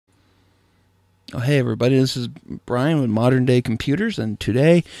Oh, hey everybody, this is Brian with Modern Day Computers, and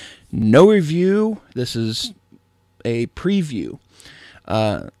today, no review. This is a preview.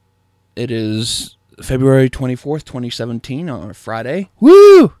 It is February 24th, 2017, on a Friday.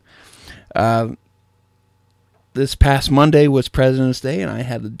 Woo! This past Monday was President's Day, and I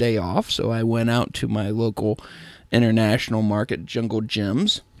had the day off, so I went out to my local international market, Jungle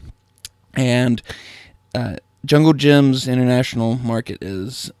Gyms. And Jungle Gyms International Market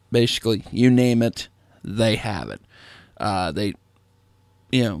is basically, you name it, they have it. They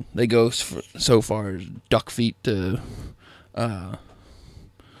go so far as duck feet to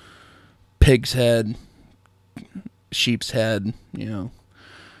pig's head, sheep's head.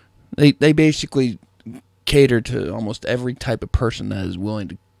 They basically cater to almost every type of person that is willing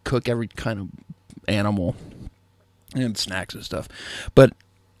to cook every kind of animal and snacks and stuff. But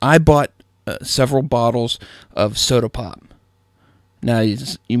I bought several bottles of soda pop. Now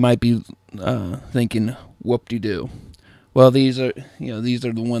you might be thinking, whoop-de-doo. Well, these are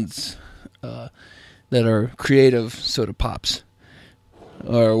the ones that are creative soda pops,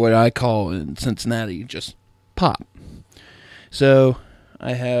 or what I call in Cincinnati just pop. So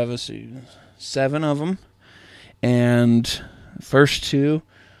I have 7 of them, and the first 2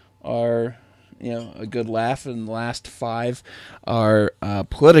 are a good laugh, and the last 5 are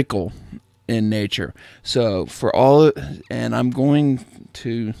political in nature. So and I'm going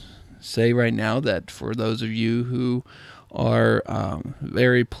to say right now that for those of you who are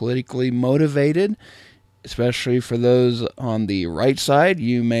very politically motivated, especially for those on the right side,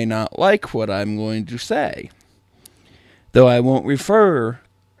 you may not like what I'm going to say. Though I won't refer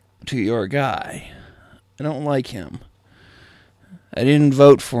to your guy. I don't like him. I didn't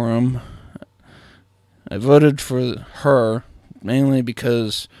vote for him. I voted for her mainly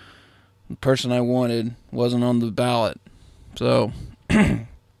because the person I wanted wasn't on the ballot. So,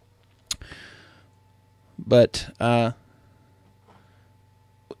 but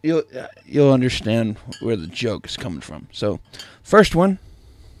you'll understand where the joke is coming from. So, first one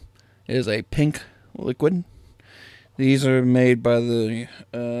is a pink liquid. These are made by the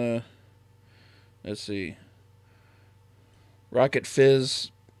Rocket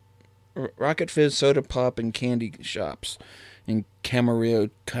Fizz Soda Pop and Candy Shops in Camarillo,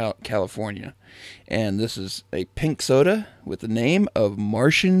 California. And this is a pink soda with the name of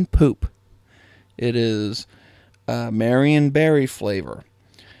Martian Poop. It is Marion Berry flavor.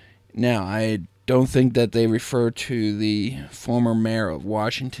 Now, I don't think that they refer to the former mayor of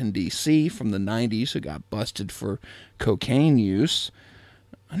Washington, D.C. from the 90s who got busted for cocaine use.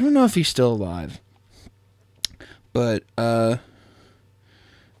 I don't know if he's still alive. But I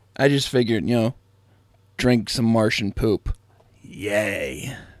just figured, drink some Martian poop.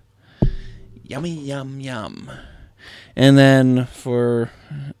 Yay. Yummy, yum, yum. And then for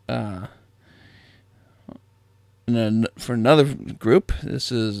another group,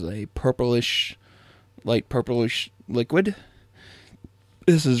 this is a light purplish liquid.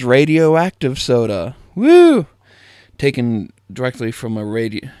 This is radioactive soda. Woo! Taken directly from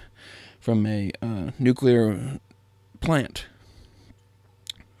a nuclear plant.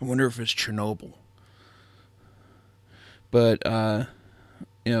 I wonder if it's Chernobyl. But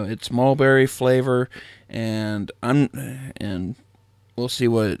it's mulberry flavor, and we'll see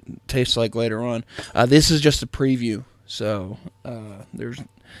what it tastes like later on. This is just a preview, so there's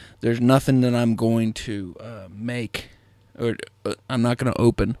nothing that I'm going to make, or I'm not going to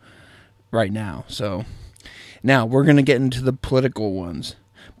open right now. So now we're going to get into the political ones,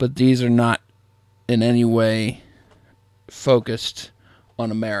 but these are not in any way focused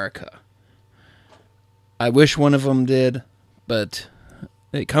on America. I wish one of them did, but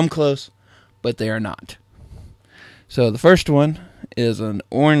they come close, but they are not. So the first one is an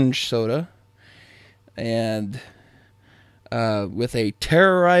orange soda, and with a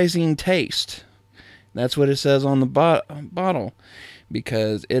terrorizing taste. That's what it says on the bottle,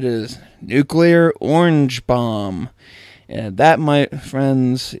 because it is nuclear orange bomb. And that, my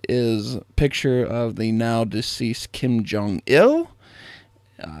friends, is a picture of the now deceased Kim Jong-il.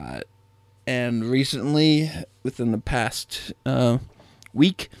 And recently, within the past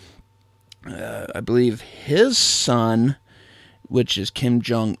week, I believe his son, which is Kim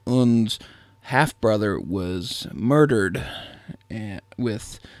Jong-un's half-brother, was murdered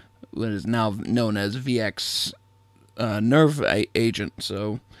with what is now known as VX nerve agent.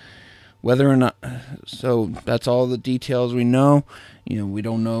 So whether or not, so that's all the details we know. We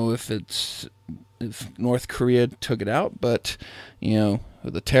don't know if North Korea took it out, but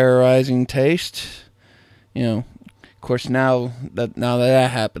with a terrorizing taste, of course now that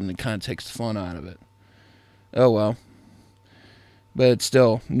happened, it kind of takes the fun out of it. Oh well. But it's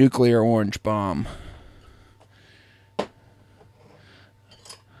still nuclear orange bomb. I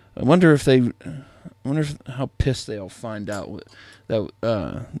wonder how pissed they'll find out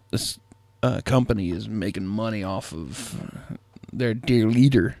that this company is making money off of their dear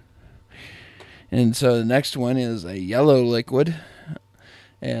leader. And so the next one is a yellow liquid,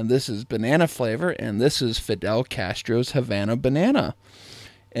 and this is banana flavor, and this is Fidel Castro's Havana Banana.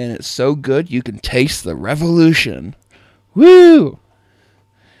 And it's so good you can taste the revolution. Woo!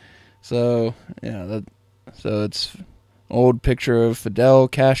 So, yeah, so it's old picture of Fidel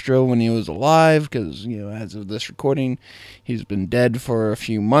Castro when he was alive, because, as of this recording, he's been dead for a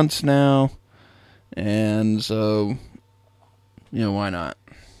few months now. And so, why not?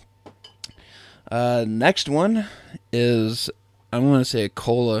 Next one is, I'm going to say a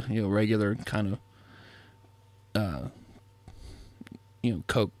cola, regular kind of,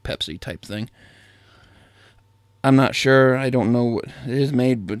 Coke, Pepsi type thing. I'm not sure. I don't know what it is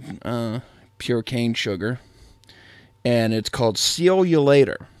made, but pure cane sugar. And it's called See You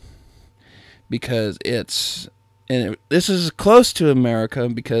Later. Because this is close to America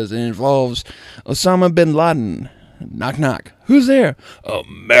because it involves Osama bin Laden. Knock, knock. Who's there?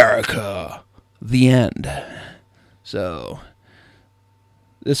 America. The end. So,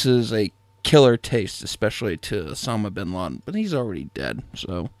 this is a killer taste, especially to Osama bin Laden. But he's already dead,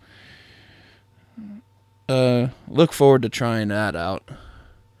 so look forward to trying that out.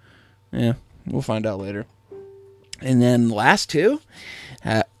 Yeah, we'll find out later. And then last two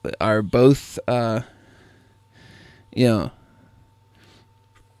are both, the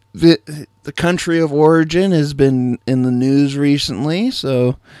country of origin has been in the news recently.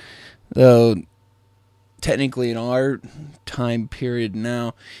 So, technically in our time period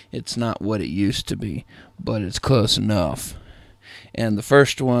now, it's not what it used to be, but it's close enough. And the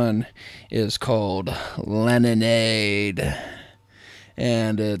first one is called Lemonade.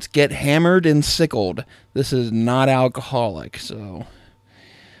 And it's Get Hammered and Sickled. This is not alcoholic, so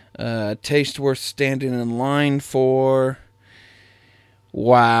taste worth standing in line for.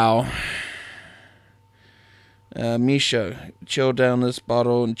 Wow. Misha, chill down this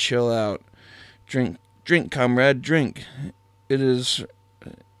bottle and chill out. Drink, comrade, drink. It's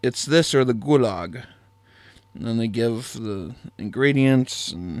this or the gulag. And then they give the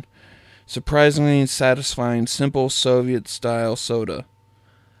ingredients and surprisingly satisfying, simple Soviet-style soda.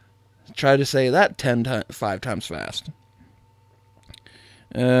 Try to say that 5 times fast.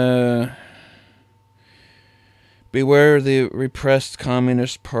 Beware the repressed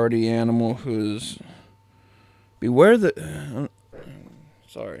Communist Party animal who's... Beware the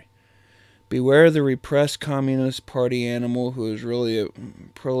repressed Communist Party animal who is really a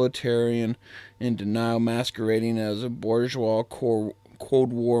proletarian in denial, masquerading as a bourgeois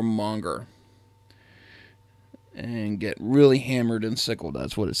Cold War monger. And get really hammered and sickled.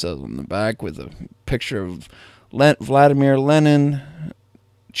 That's what it says on the back, with a picture of Vladimir Lenin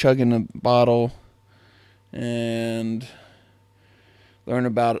chugging a bottle. And learn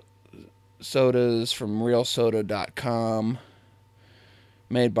about sodas from realsoda.com.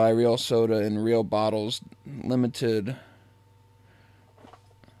 Made by Real Soda in real bottles, limited.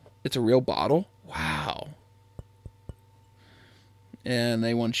 It's a real bottle? Wow. And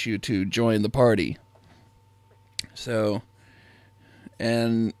they want you to join the party. So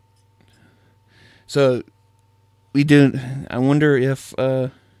we do. I wonder if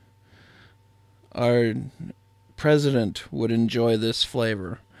our president would enjoy this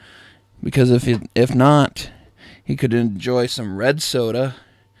flavor, because if not, he could enjoy some red soda,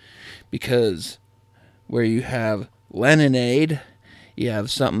 because where you have Lemonade, you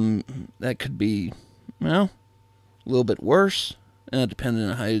have something that could be, a little bit worse, depending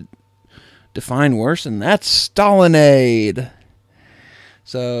on how you define worse, and that's Stalinade.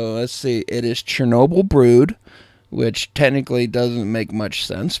 So let's see, it is Chernobyl brewed, which technically doesn't make much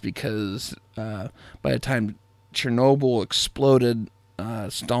sense because by the time Chernobyl exploded,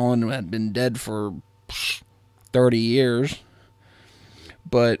 Stalin had been dead for 30 years.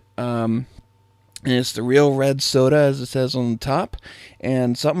 But and it's the real red soda, as it says on the top,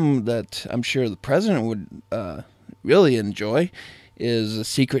 and something that I'm sure the president would really enjoy is a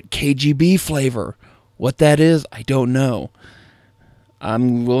secret KGB flavor. What that is, I don't know.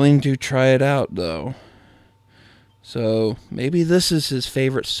 I'm willing to try it out, though. So, maybe this is his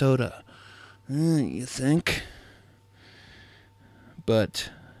favorite soda. You think?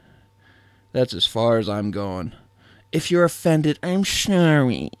 But that's as far as I'm going. If you're offended, I'm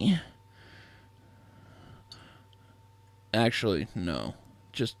sorry. Actually, no.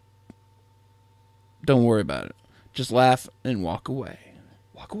 Just don't worry about it. Just laugh and walk away.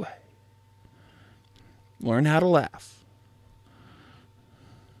 Walk away. Learn how to laugh.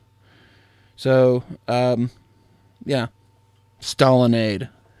 So, yeah, Stalinade.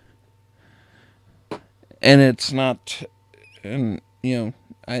 And it's not, and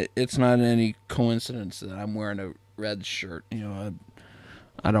it's not any coincidence that I'm wearing a red shirt. I'm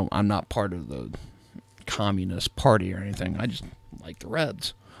not part of the Communist Party or anything. I just like the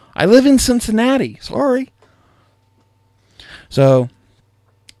Reds. I live in Cincinnati. Sorry. So,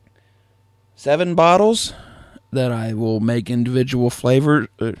 7 bottles that I will make individual flavors,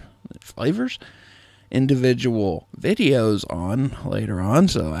 individual videos on later on.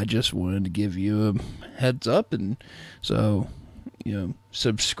 So I just wanted to give you a heads up, and so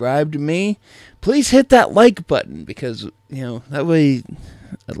subscribe to me. Please hit that like button, because that way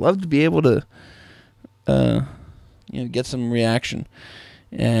I'd love to be able to get some reaction,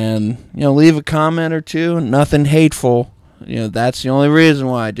 and leave a comment or two. Nothing hateful. That's the only reason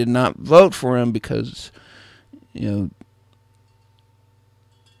why I did not vote for him, because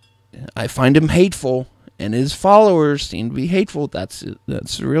I find him hateful, and his followers seem to be hateful. That's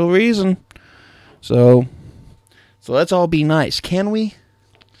the real reason. So let's all be nice, can we?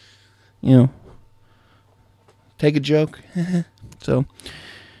 Take a joke. So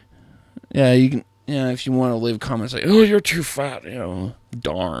yeah, you can. If you want to leave comments like, "Oh, you're too fat,"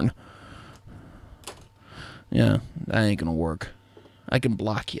 darn. Yeah, that ain't gonna work. I can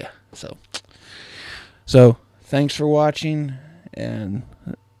block you. So thanks for watching, and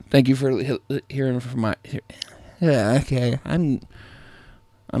thank you for hearing from my. Yeah, okay. I'm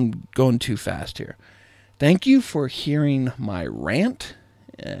going too fast here. Thank you for hearing my rant,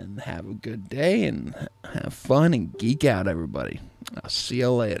 and have a good day, and have fun and geek out, everybody. I'll see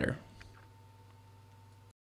you later.